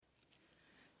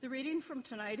The reading from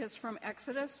tonight is from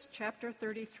Exodus chapter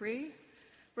 33,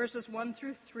 verses 1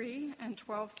 through 3 and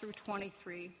 12 through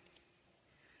 23.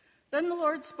 Then the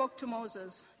Lord spoke to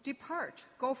Moses, "Depart,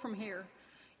 go from here,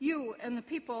 you and the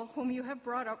people whom you have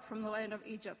brought up from the land of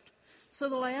Egypt, so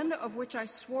the land of which I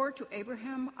swore to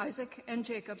Abraham, Isaac, and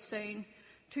Jacob, saying,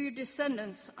 'To your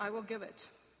descendants I will give it.'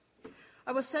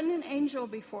 I will send an angel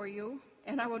before you,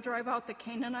 and I will drive out the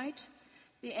Canaanite,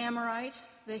 the Amorite,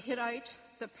 the Hittite,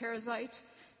 the Perizzite,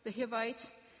 the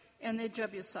Hivite, and the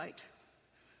Jebusite.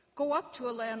 Go up to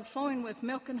a land flowing with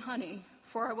milk and honey,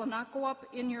 for I will not go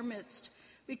up in your midst,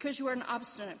 because you are an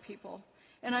obstinate people,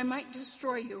 and I might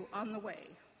destroy you on the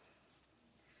way."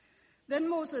 Then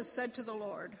Moses said to the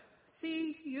Lord,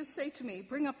 "See, you say to me,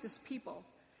 'Bring up this people,'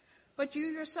 but you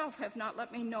yourself have not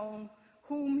let me know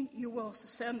whom you will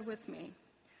send with me.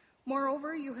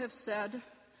 Moreover, you have said,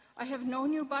 'I have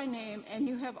known you by name, and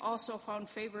you have also found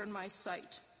favor in my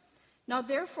sight.' Now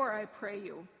therefore I pray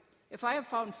you, if I have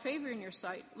found favor in your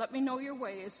sight, let me know your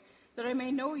ways, that I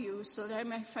may know you, so that I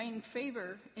may find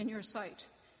favor in your sight.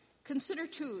 Consider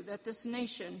too that this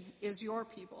nation is your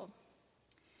people."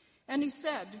 And he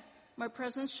said, "My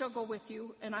presence shall go with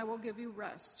you, and I will give you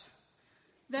rest."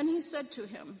 Then he said to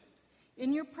him,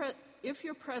 "If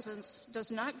your presence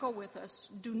does not go with us,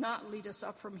 do not lead us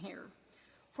up from here.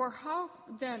 For how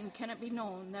then can it be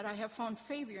known that I have found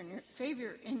favor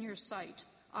in your sight,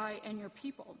 I and your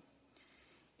people?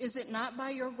 Is it not by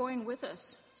your going with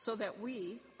us, so that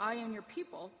we, I and your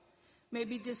people, may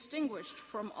be distinguished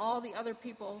from all the other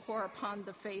people who are upon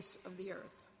the face of the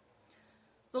earth?"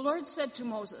 The Lord said to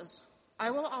Moses, "I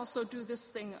will also do this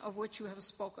thing of which you have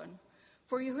spoken,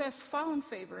 for you have found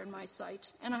favor in my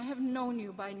sight, and I have known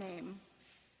you by name."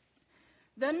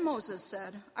 Then Moses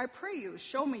said, "I pray you,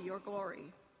 show me your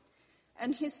glory."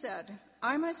 And he said,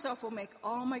 "I myself will make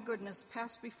all my goodness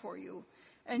pass before you,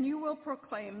 and you will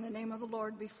proclaim the name of the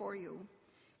Lord before you.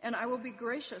 And I will be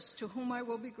gracious to whom I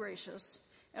will be gracious,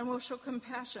 and will show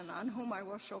compassion on whom I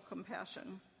will show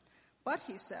compassion." But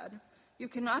he said, "You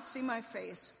cannot see my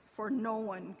face, for no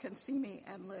one can see me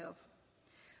and live."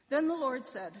 Then the Lord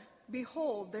said,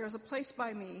 "Behold, there is a place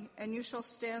by me, and you shall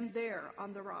stand there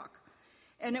on the rock.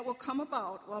 And it will come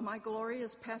about, while my glory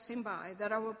is passing by,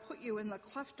 that I will put you in the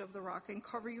cleft of the rock and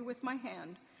cover you with my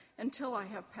hand until I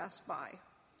have passed by.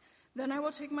 Then I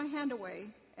will take my hand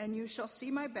away, and you shall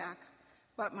see my back,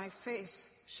 but my face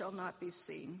shall not be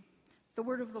seen." The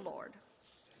word of the Lord.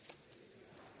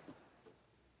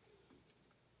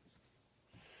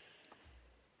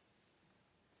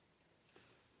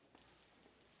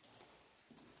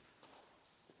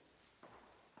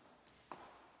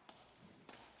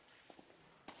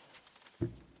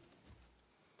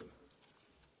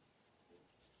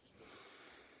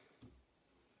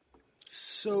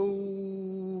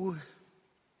 So,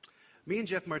 me and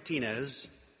Jeff Martinez,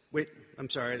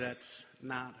 that's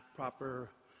not proper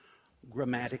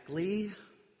grammatically.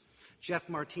 Jeff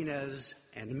Martinez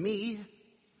and me.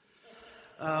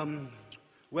 Anyway,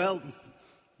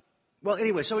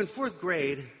 so in fourth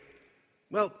grade,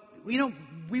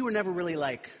 we were never really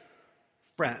like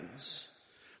friends.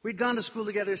 We'd gone to school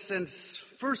together since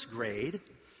first grade.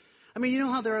 I mean, you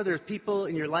know how there are other people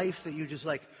in your life that you just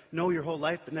like know your whole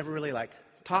life but never really like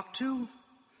talk to?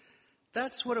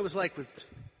 That's what it was like with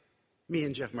me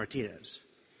and Jeff Martinez.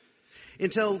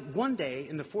 Until one day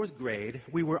in the fourth grade,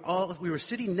 we were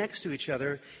sitting next to each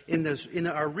other in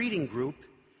our reading group,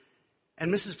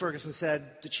 and Mrs. Ferguson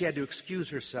said that she had to excuse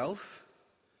herself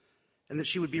and that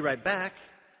she would be right back.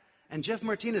 And Jeff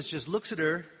Martinez just looks at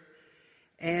her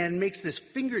and makes this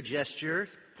finger gesture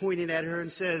pointing at her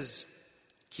and says,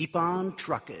 "Keep on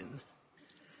trucking."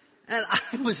 And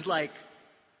I was like,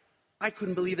 I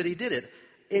couldn't believe that he did it.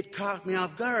 It caught me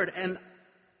off guard, and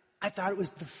I thought it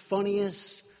was the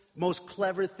funniest, most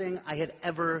clever thing I had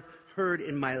ever heard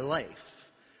in my life.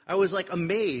 I was like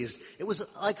amazed. It was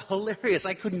like hilarious.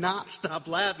 I could not stop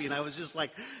laughing. I was just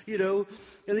like, and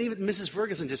even Mrs.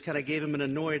 Ferguson just kind of gave him an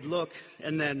annoyed look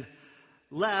and then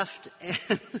left.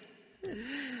 And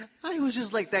I was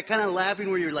just like that kind of laughing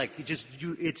where you're like,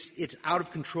 it's out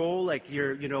of control. Like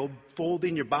you're,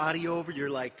 folding your body over.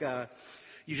 You're like,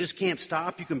 you just can't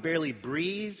stop. You can barely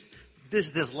breathe.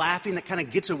 This laughing that kind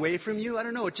of gets away from you. I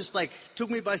don't know. It just like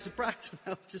took me by surprise. And I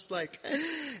was just like,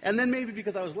 and then maybe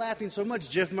because I was laughing so much,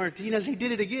 Jeff Martinez, he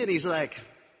did it again. He's like,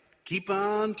 "Keep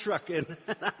on trucking."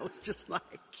 And I was just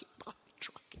like, "Keep on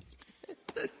trucking."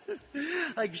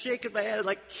 Like shaking my head,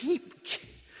 like keep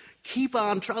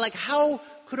on trucking. Like how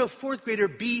could a fourth grader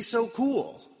be so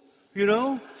cool?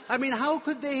 I mean, how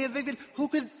could they have who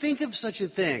could think of such a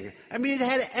thing? I mean, it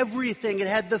had everything. It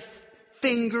had the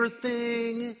finger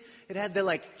thing. It had the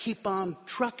like keep on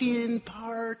trucking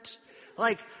part.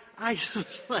 Like, I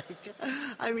just I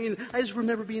just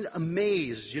remember being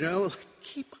amazed, like,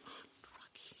 keep on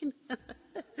trucking.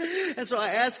 And so I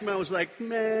asked him, I was like,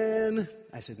 man,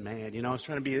 I was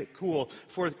trying to be a cool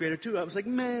fourth grader too. I was like,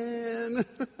 man,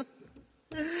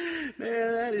 man,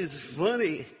 that is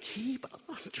funny. Keep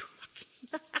on trucking.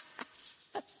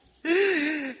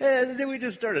 And then we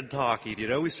just started talking,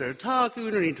 We started talking,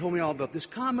 and he told me all about this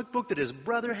comic book that his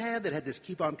brother had that had this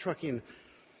keep on trucking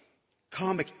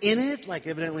comic in it, like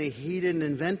evidently he didn't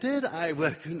invent it.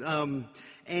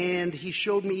 And he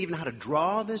showed me even how to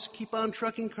draw this Keep on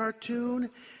Trucking cartoon.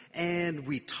 And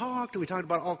we talked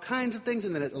about all kinds of things.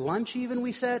 And then at lunch even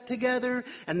we sat together.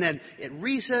 And then at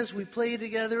recess we played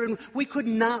together. And we could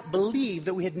not believe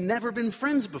that we had never been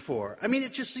friends before. I mean,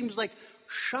 it just seems like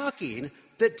shocking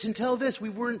that until this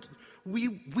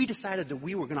we decided that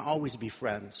we were going to always be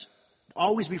friends.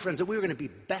 Always be friends, that we were going to be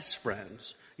best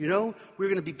friends. We were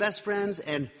going to be best friends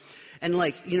and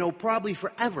probably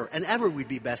forever and ever we'd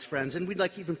be best friends. And we'd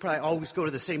even probably always go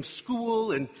to the same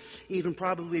school. And even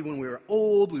probably when we were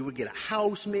old, we would get a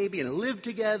house maybe and live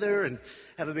together and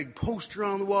have a big poster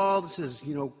on the wall that says,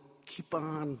 keep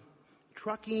on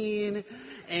trucking.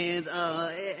 And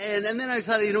then I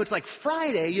decided, it's like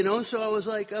Friday, so I was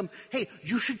like, hey,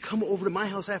 you should come over to my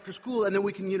house after school and then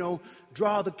we can,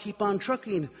 draw the Keep on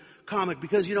Trucking comic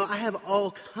because, I have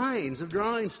all kinds of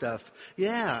drawing stuff.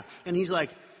 Yeah. And he's like,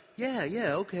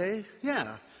 yeah, okay,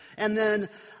 yeah. And then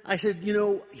I said, you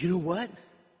know what?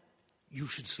 You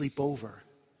should sleep over.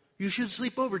 You should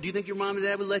sleep over. Do you think your mom and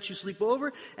dad would let you sleep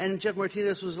over? And Jeff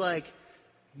Martinez was like,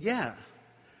 yeah.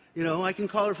 I can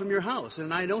call her from your house,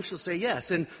 and I know she'll say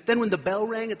yes. And then when the bell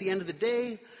rang at the end of the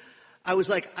day, I was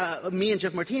like, me and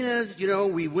Jeff Martinez,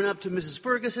 we went up to Mrs.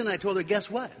 Ferguson. I told her, guess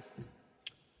what?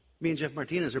 Me and Jeff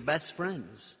Martinez are best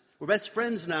friends. We're best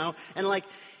friends now. And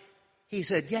he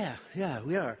said, yeah,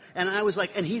 we are. And I was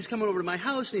like, and he's coming over to my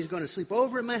house, and he's going to sleep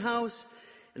over at my house.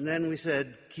 And then we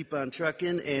said, keep on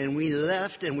trucking, and we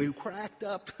left, and we cracked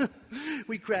up.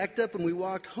 We cracked up, and we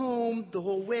walked home the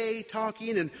whole way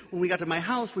talking. And when we got to my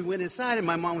house, we went inside, and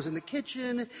my mom was in the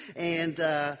kitchen. And,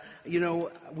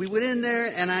 we went in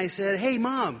there, and I said, hey,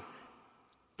 Mom,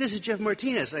 this is Jeff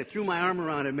Martinez. I threw my arm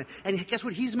around him. And guess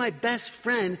what? He's my best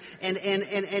friend, and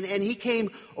he came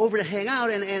over to hang out,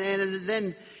 and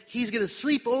then he's going to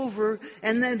sleep over.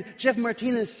 And then Jeff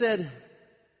Martinez said,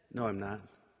 no, I'm not.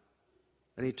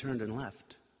 And he turned and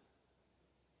left.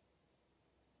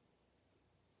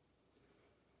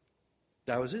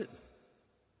 That was it.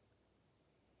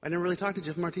 I never really talked to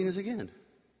Jeff Martinez again.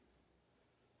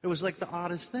 It was like the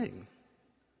oddest thing.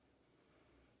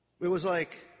 It was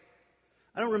like,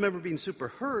 I don't remember being super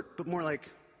hurt, but more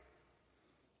like,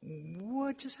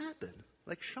 what just happened?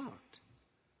 Like shocked.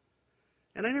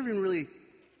 And I never even really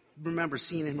remember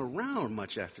seeing him around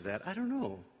much after that. I don't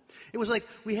know. It was like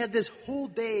we had this whole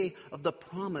day of the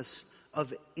promise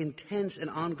of intense and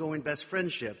ongoing best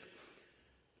friendship.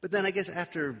 But then I guess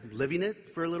after living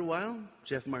it for a little while,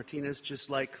 Jeff Martinez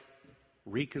just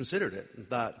reconsidered it and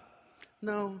thought,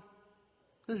 no,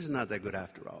 this is not that good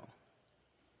after all.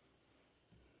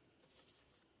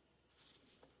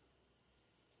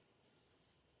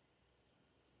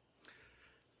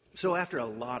 So after a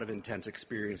lot of intense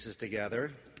experiences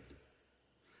together,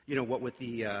 what with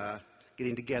the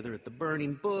getting together at the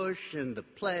burning bush and the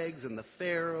plagues and the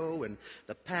Pharaoh and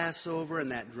the Passover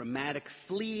and that dramatic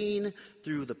fleeing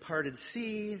through the parted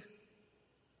sea,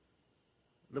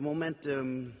 the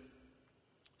momentum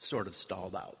sort of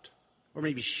stalled out. Or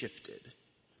maybe shifted.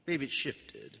 Maybe it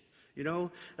shifted.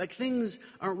 Things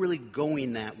aren't really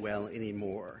going that well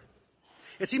anymore.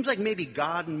 It seems like maybe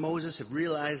God and Moses have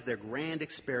realized their grand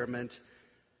experiment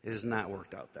has not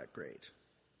worked out that great.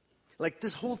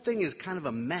 This whole thing is kind of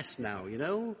a mess now,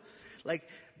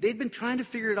 they'd been trying to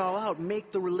figure it all out,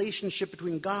 make the relationship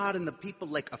between God and the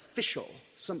people official.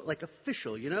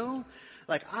 Official,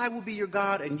 I will be your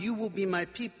God and you will be my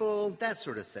people, that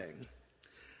sort of thing.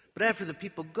 But after the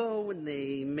people go and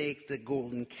they make the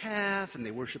golden calf and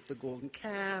they worship the golden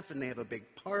calf and they have a big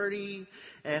party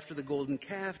after the golden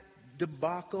calf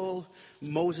debacle,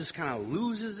 Moses kind of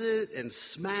loses it and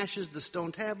smashes the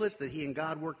stone tablets that he and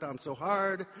God worked on so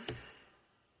hard.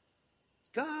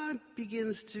 God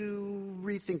begins to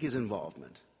rethink his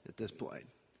involvement at this point.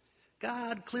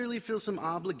 God clearly feels some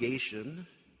obligation,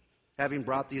 having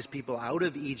brought these people out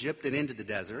of Egypt and into the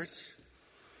desert,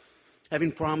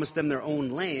 having promised them their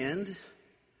own land.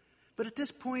 But at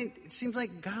this point, it seems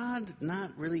like God's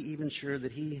not really even sure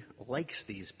that he likes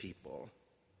these people.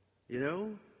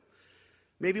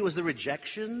 Maybe it was the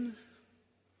rejection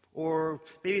Or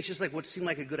maybe it's just like what seemed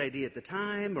like a good idea at the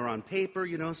time or on paper,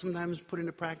 sometimes put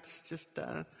into practice just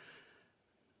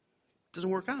doesn't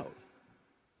work out.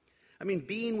 I mean,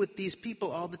 being with these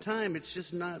people all the time, it's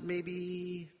just not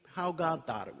maybe how God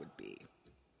thought it would be.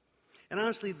 And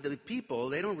honestly, the people,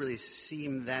 they don't really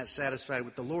seem that satisfied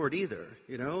with the Lord either,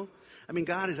 I mean,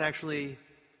 God is actually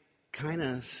kind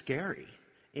of scary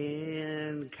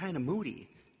and kind of moody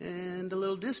and a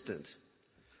little distant.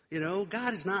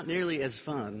 God is not nearly as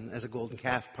fun as a golden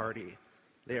calf party.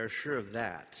 They are sure of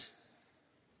that.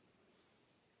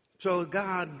 So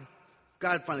God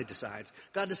finally decides.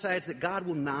 God decides that God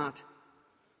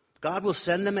will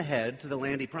send them ahead to the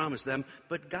land he promised them,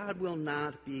 but God will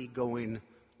not be going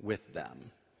with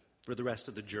them for the rest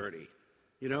of the journey.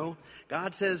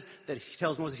 God says that he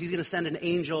tells Moses he's going to send an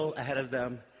angel ahead of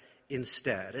them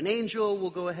instead. An angel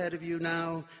will go ahead of you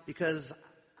now because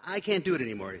I can't do it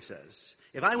anymore, he says.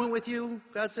 If I went with you,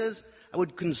 God says, I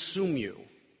would consume you.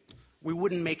 We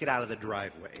wouldn't make it out of the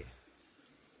driveway.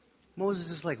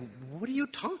 Moses is like, what are you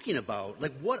talking about?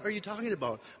 Like, what are you talking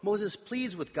about? Moses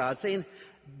pleads with God, saying,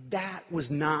 that was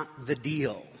not the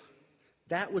deal.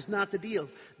 That was not the deal.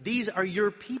 These are your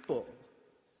people.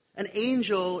 An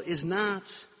angel is not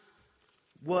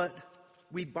what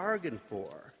we bargained for.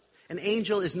 An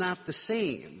angel is not the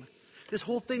same. This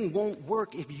whole thing won't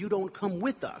work if you don't come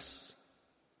with us.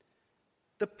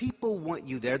 The people want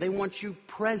you there. They want you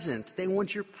present. They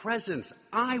want your presence.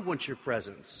 I want your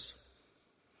presence.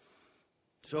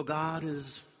 So God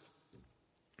is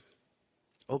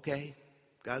okay.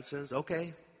 God says,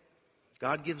 okay.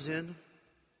 God gives in.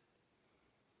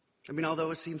 I mean,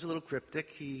 although it seems a little cryptic,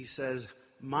 he says,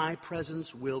 my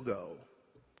presence will go,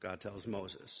 God tells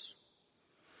Moses.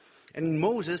 And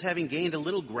Moses, having gained a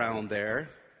little ground there,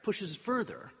 pushes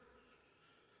further.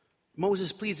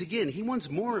 Moses pleads again. He wants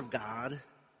more of God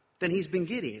than he's been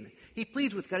getting. He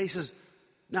pleads with God. He says,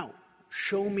 now,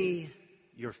 show me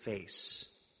your face.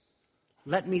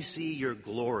 Let me see your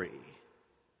glory.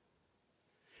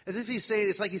 As if he's saying,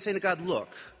 it's like he's saying to God, look,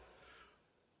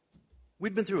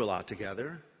 we've been through a lot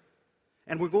together,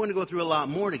 and we're going to go through a lot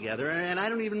more together, and I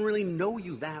don't even really know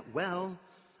you that well.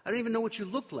 I don't even know what you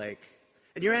look like.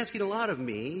 And you're asking a lot of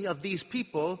me, of these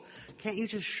people. Can't you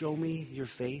just show me your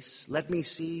face? Let me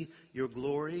see your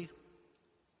glory.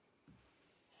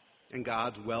 And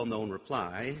God's well-known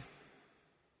reply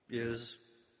is,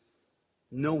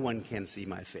 no one can see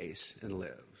my face and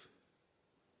live.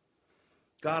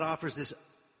 God offers this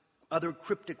other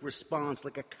cryptic response,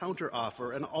 like a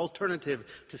counteroffer, an alternative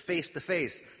to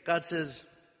face-to-face. God says,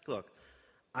 look,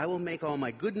 I will make all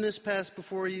my goodness pass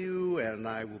before you, and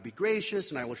I will be gracious,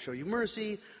 and I will show you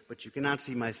mercy, but you cannot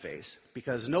see my face,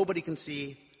 because nobody can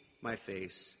see my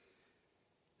face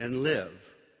and live.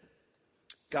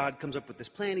 God comes up with this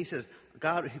plan. He says,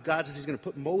 God says he's going to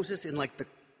put Moses in like the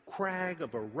crag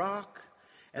of a rock,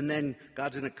 and then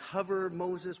God's going to cover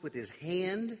Moses with his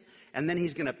hand, and then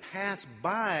he's going to pass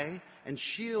by and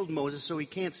shield Moses so he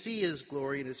can't see his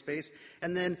glory in his face,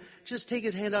 and then just take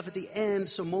his hand off at the end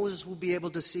so Moses will be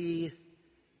able to see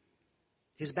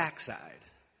his backside.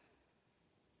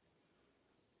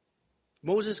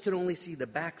 Moses can only see the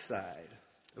backside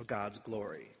of God's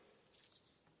glory.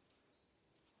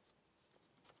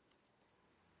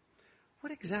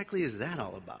 What exactly is that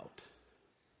all about?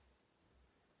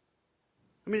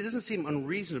 I mean, it doesn't seem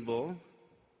unreasonable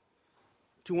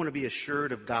to want to be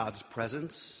assured of God's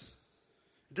presence.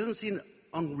 It doesn't seem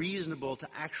unreasonable to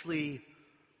actually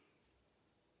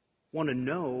want to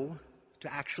know,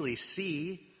 to actually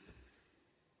see.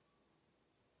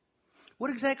 What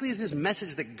exactly is this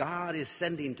message that God is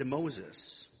sending to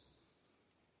Moses?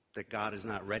 That God is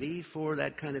not ready for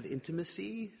that kind of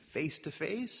intimacy, face to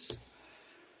face?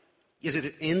 Is it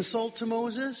an insult to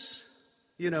Moses?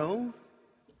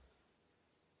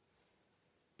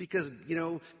 Because,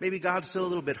 maybe God's still a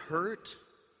little bit hurt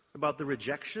about the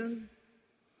rejection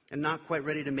and not quite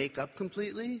ready to make up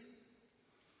completely?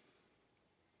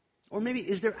 Or maybe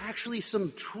is there actually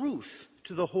some truth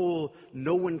to the whole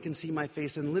no one can see my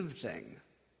face and live thing?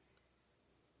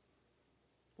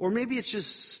 Or maybe it's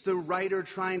just the writer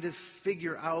trying to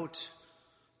figure out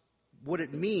what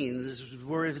it means,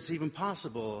 or if it's even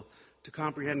possible to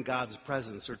comprehend God's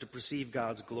presence or to perceive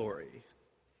God's glory.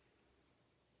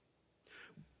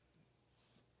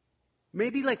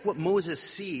 Maybe like what Moses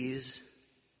sees,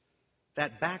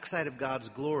 that backside of God's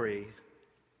glory,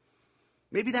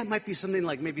 maybe that might be something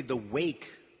like maybe the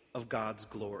wake of God's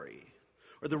glory,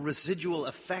 or the residual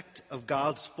effect of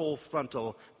God's full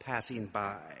frontal passing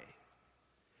by.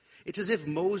 It's as if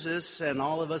Moses and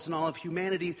all of us and all of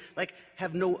humanity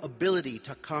have no ability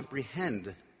to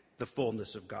comprehend the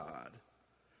fullness of God.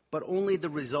 but only the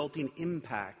resulting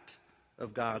impact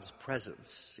of God's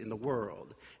presence in the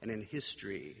world and in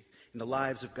history, in the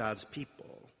lives of God's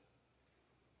people?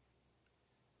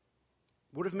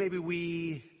 What if maybe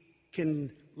we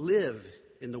can live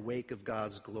in the wake of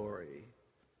God's glory?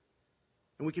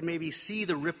 And we can maybe see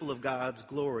the ripple of God's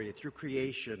glory through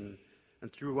creation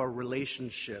and through our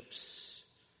relationships.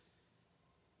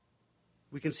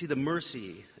 We can see the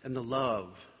mercy and the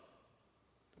love.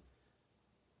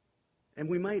 And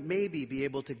we might maybe be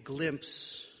able to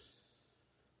glimpse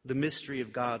the mystery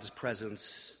of God's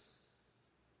presence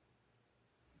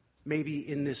maybe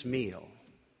in this meal.